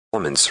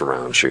elements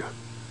around you.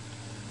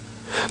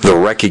 The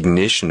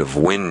recognition of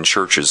when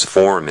churches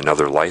form in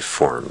other life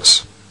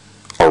forms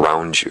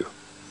around you.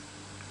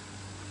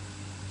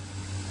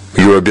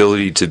 Your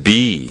ability to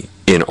be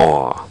in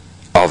awe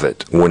of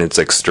it when it's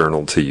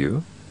external to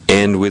you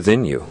and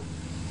within you.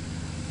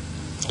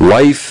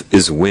 Life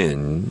is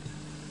when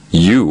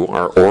you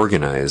are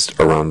organized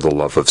around the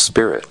love of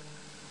Spirit.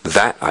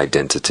 That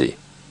identity,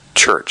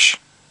 church.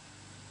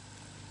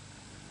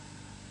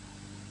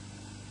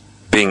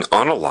 Being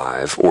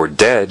unalive or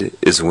dead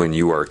is when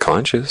you are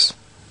conscious.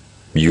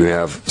 You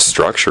have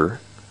structure,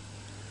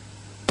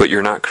 but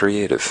you're not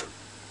creative.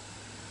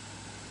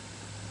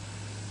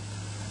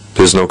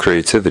 There's no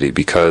creativity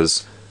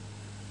because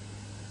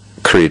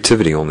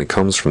creativity only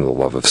comes from the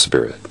love of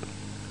Spirit.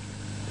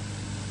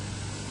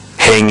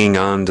 Hanging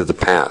on to the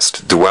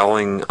past,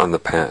 dwelling on the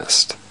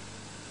past,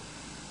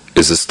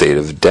 is a state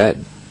of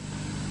dead.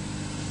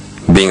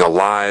 Being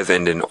alive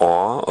and in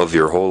awe of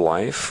your whole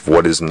life,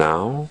 what is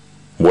now,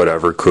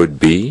 whatever could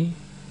be,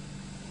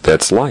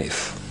 that's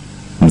life.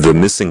 The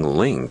missing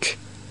link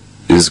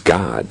is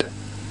God.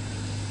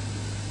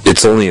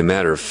 It's only a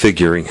matter of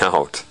figuring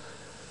out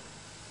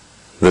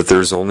that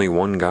there's only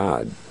one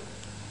God.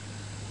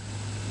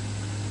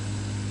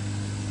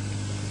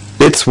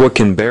 It's what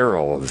can bear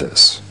all of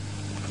this.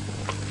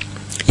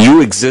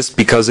 You exist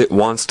because it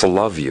wants to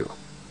love you.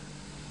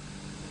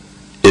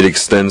 It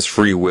extends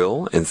free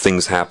will, and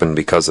things happen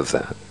because of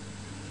that.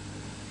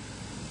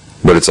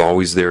 But it's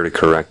always there to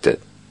correct it.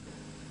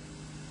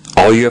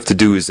 All you have to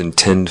do is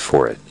intend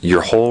for it.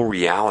 Your whole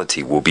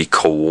reality will be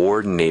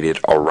coordinated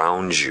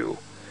around you.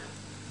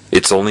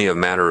 It's only a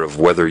matter of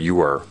whether you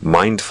are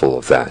mindful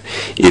of that,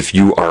 if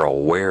you are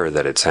aware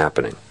that it's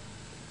happening.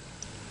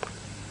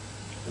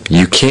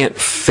 You can't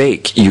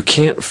fake, you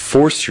can't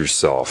force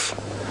yourself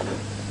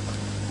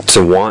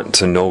to want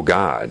to know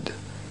God.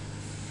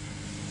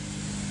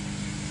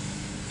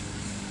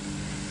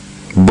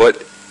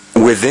 But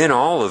within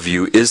all of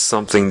you is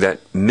something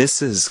that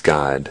misses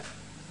God.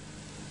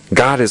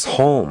 God is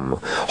home.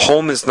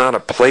 Home is not a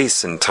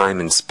place in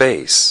time and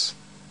space.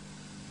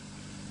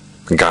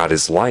 God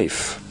is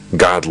life.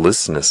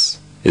 Godlessness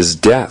is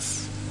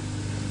death.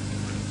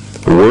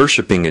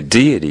 Worshipping a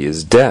deity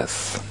is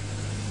death.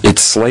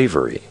 It's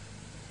slavery.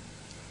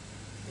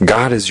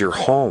 God is your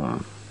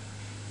home.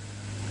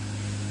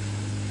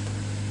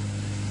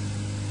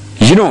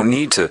 You don't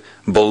need to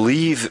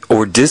believe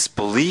or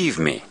disbelieve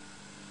me.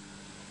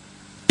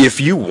 If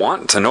you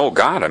want to know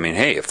God, I mean,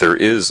 hey, if there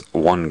is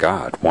one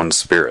God, one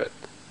Spirit,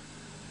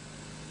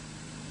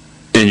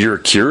 and you're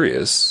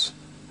curious,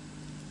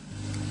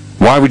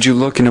 why would you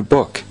look in a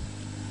book?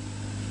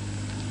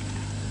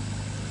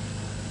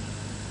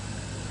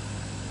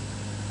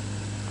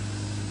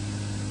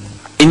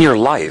 In your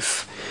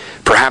life,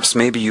 perhaps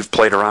maybe you've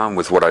played around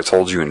with what I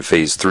told you in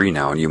phase 3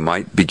 now, and you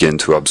might begin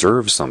to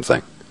observe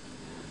something.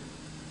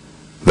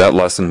 That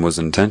lesson was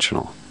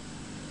intentional.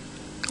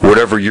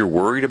 Whatever you're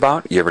worried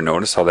about, you ever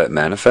notice how that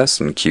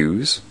manifests in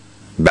cues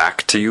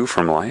back to you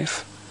from life?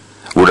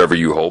 Whatever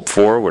you hope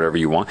for, whatever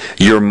you want,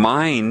 your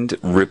mind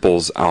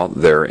ripples out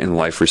there and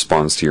life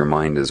responds to your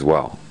mind as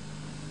well.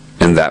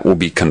 And that will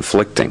be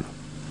conflicting.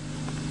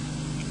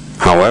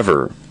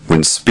 However,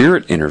 when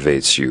Spirit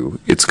innervates you,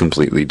 it's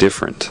completely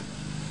different.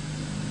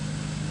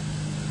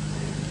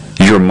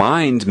 Your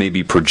mind may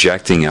be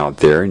projecting out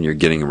there and you're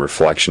getting a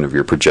reflection of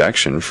your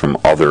projection from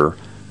other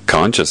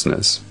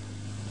consciousness.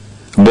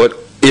 But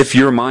if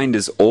your mind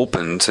is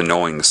open to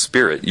knowing the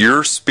Spirit,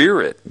 your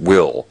spirit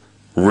will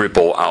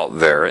ripple out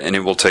there and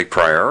it will take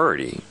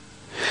priority.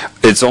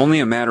 It's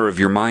only a matter of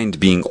your mind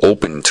being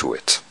open to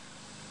it.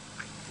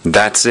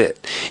 That's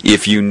it.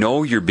 If you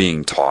know you're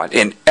being taught,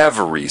 and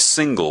every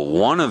single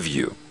one of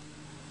you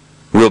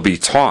will be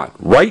taught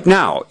right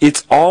now,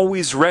 it's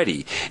always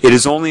ready. It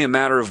is only a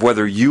matter of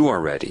whether you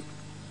are ready.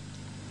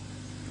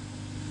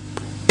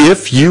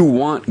 If you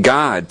want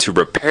God to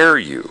repair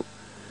you,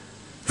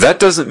 that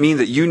doesn't mean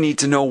that you need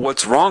to know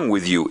what's wrong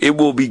with you. It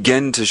will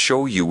begin to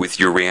show you with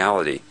your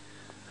reality.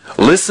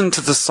 Listen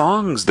to the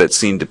songs that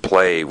seem to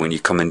play when you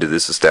come into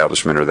this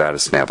establishment or that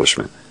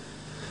establishment.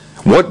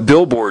 What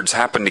billboards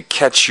happen to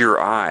catch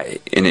your eye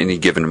in any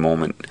given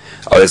moment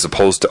as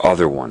opposed to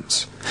other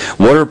ones?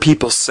 What are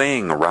people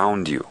saying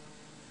around you?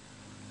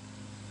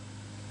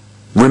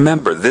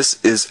 Remember, this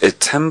is a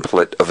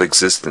template of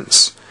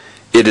existence.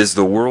 It is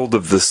the world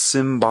of the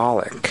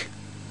symbolic.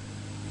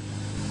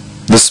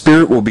 The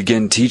Spirit will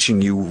begin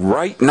teaching you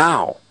right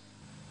now.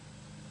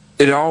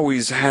 It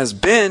always has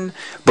been,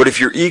 but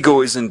if your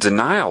ego is in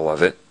denial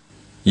of it,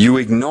 you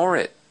ignore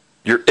it.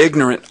 You're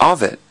ignorant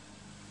of it.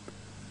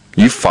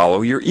 You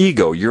follow your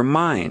ego, your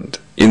mind,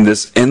 in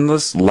this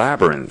endless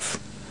labyrinth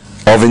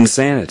of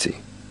insanity.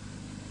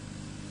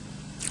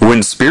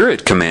 When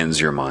Spirit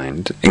commands your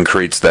mind and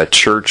creates that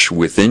church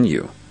within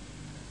you,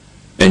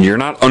 and you're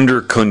not under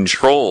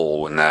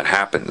control when that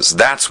happens,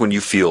 that's when you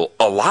feel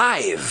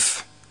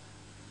alive.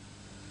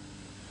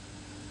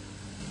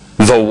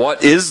 The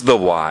what is the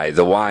why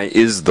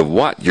is the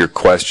what. Your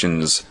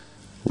questions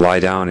lie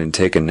down and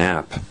take a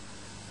nap.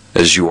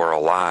 as you are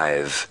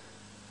alive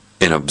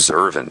in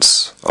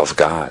observance of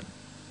God.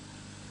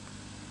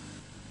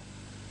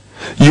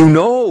 You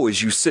know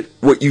as you sit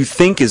what you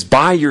think is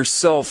by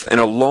yourself and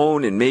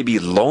alone and maybe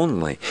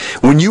lonely.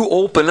 When you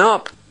open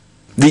up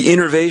the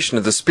innervation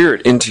of the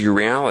Spirit into your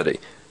reality,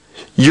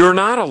 you're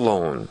not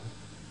alone.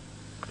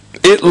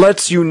 It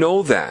lets you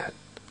know that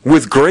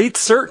with great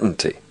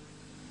certainty.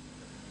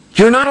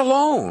 You're not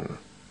alone.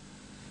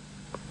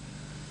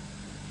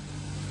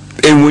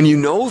 And when you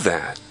know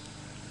that,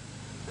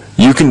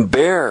 you can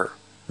bear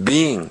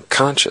being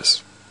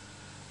conscious.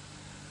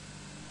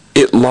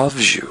 It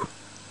loves you.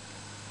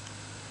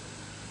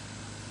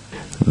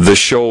 The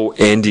show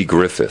Andy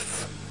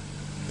Griffith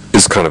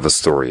is kind of a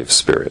story of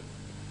spirit.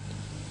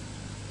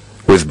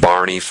 With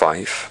Barney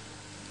Fife,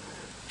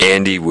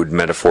 Andy would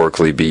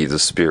metaphorically be the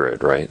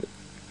spirit, right?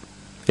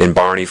 And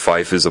Barney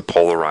Fife is a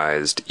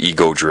polarized,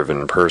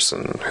 ego-driven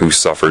person who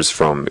suffers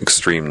from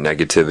extreme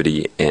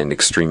negativity and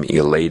extreme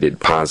elated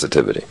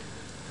positivity.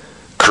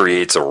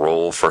 Creates a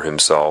role for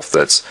himself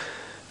that's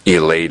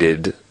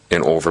elated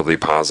and overly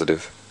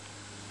positive.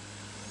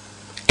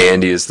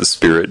 Andy is the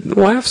spirit and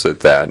laughs at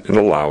that and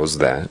allows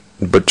that,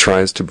 but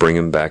tries to bring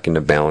him back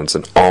into balance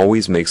and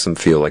always makes him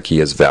feel like he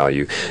has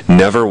value.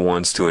 Never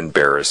wants to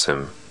embarrass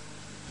him.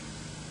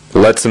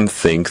 Lets him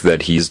think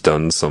that he's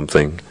done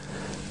something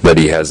that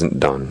he hasn't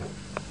done.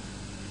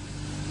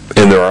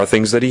 And there are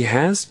things that he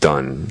has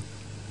done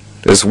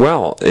as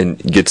well and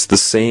gets the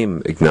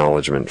same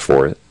acknowledgement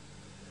for it.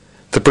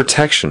 The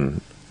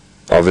protection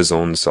of his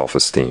own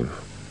self-esteem.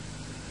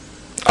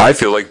 I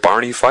feel like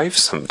Barney Fife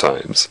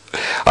sometimes.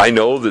 I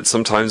know that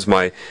sometimes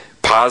my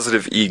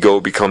positive ego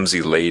becomes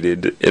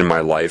elated in my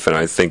life and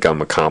I think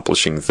I'm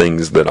accomplishing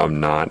things that I'm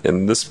not,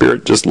 and the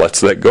Spirit just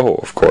lets that go,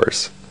 of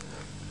course.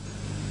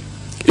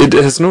 It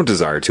has no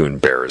desire to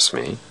embarrass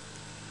me.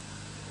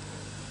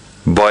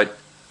 But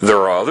there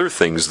are other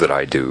things that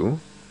I do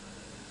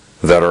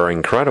that are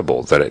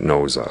incredible that it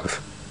knows of.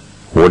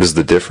 What is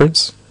the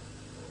difference?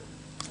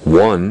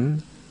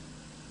 One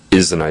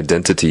is an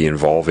identity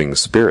involving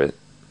spirit,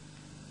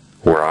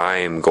 where I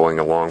am going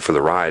along for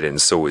the ride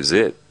and so is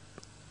it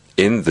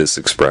in this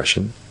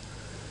expression,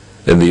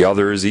 and the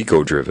other is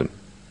ego-driven.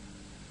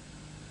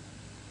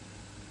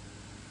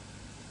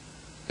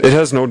 It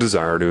has no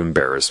desire to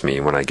embarrass me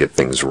when I get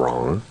things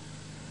wrong,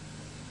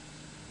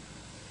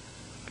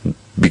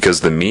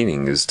 because the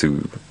meaning is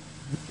to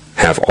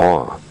have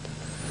awe.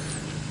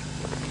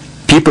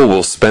 People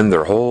will spend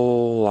their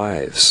whole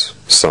lives,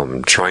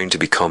 some trying to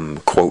become,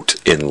 quote,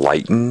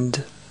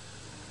 enlightened.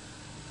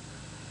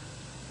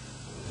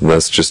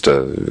 That's just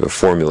a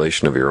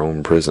formulation of your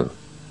own prison.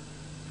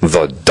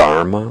 The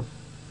Dharma?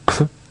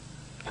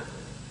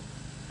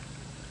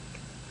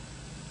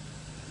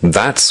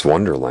 That's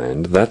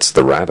Wonderland. That's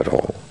the rabbit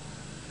hole.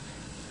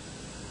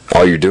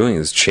 All you're doing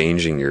is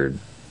changing your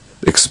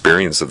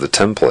experience of the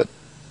template.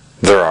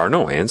 There are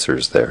no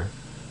answers there.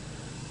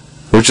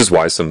 Which is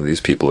why some of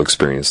these people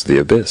experience the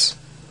abyss.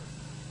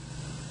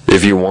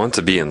 If you want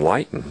to be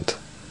enlightened,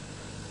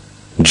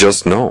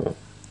 just know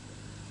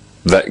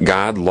that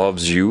God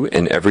loves you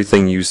and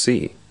everything you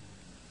see.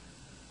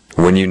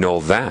 When you know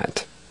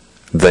that,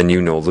 then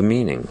you know the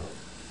meaning.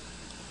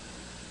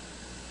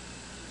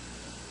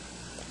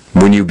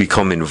 When you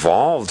become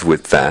involved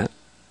with that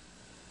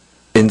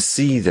and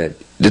see that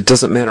it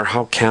doesn't matter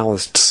how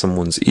calloused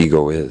someone's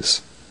ego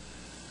is,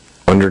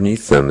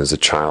 underneath them is a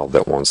child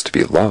that wants to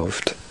be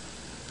loved.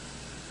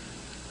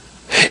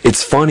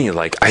 It's funny,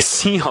 like, I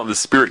see how the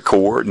Spirit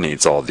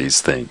coordinates all these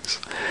things.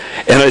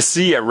 And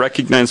I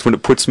recognize when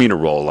it puts me in a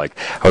role. Like,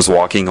 I was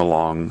walking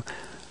along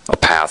a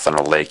path on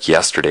a lake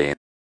yesterday,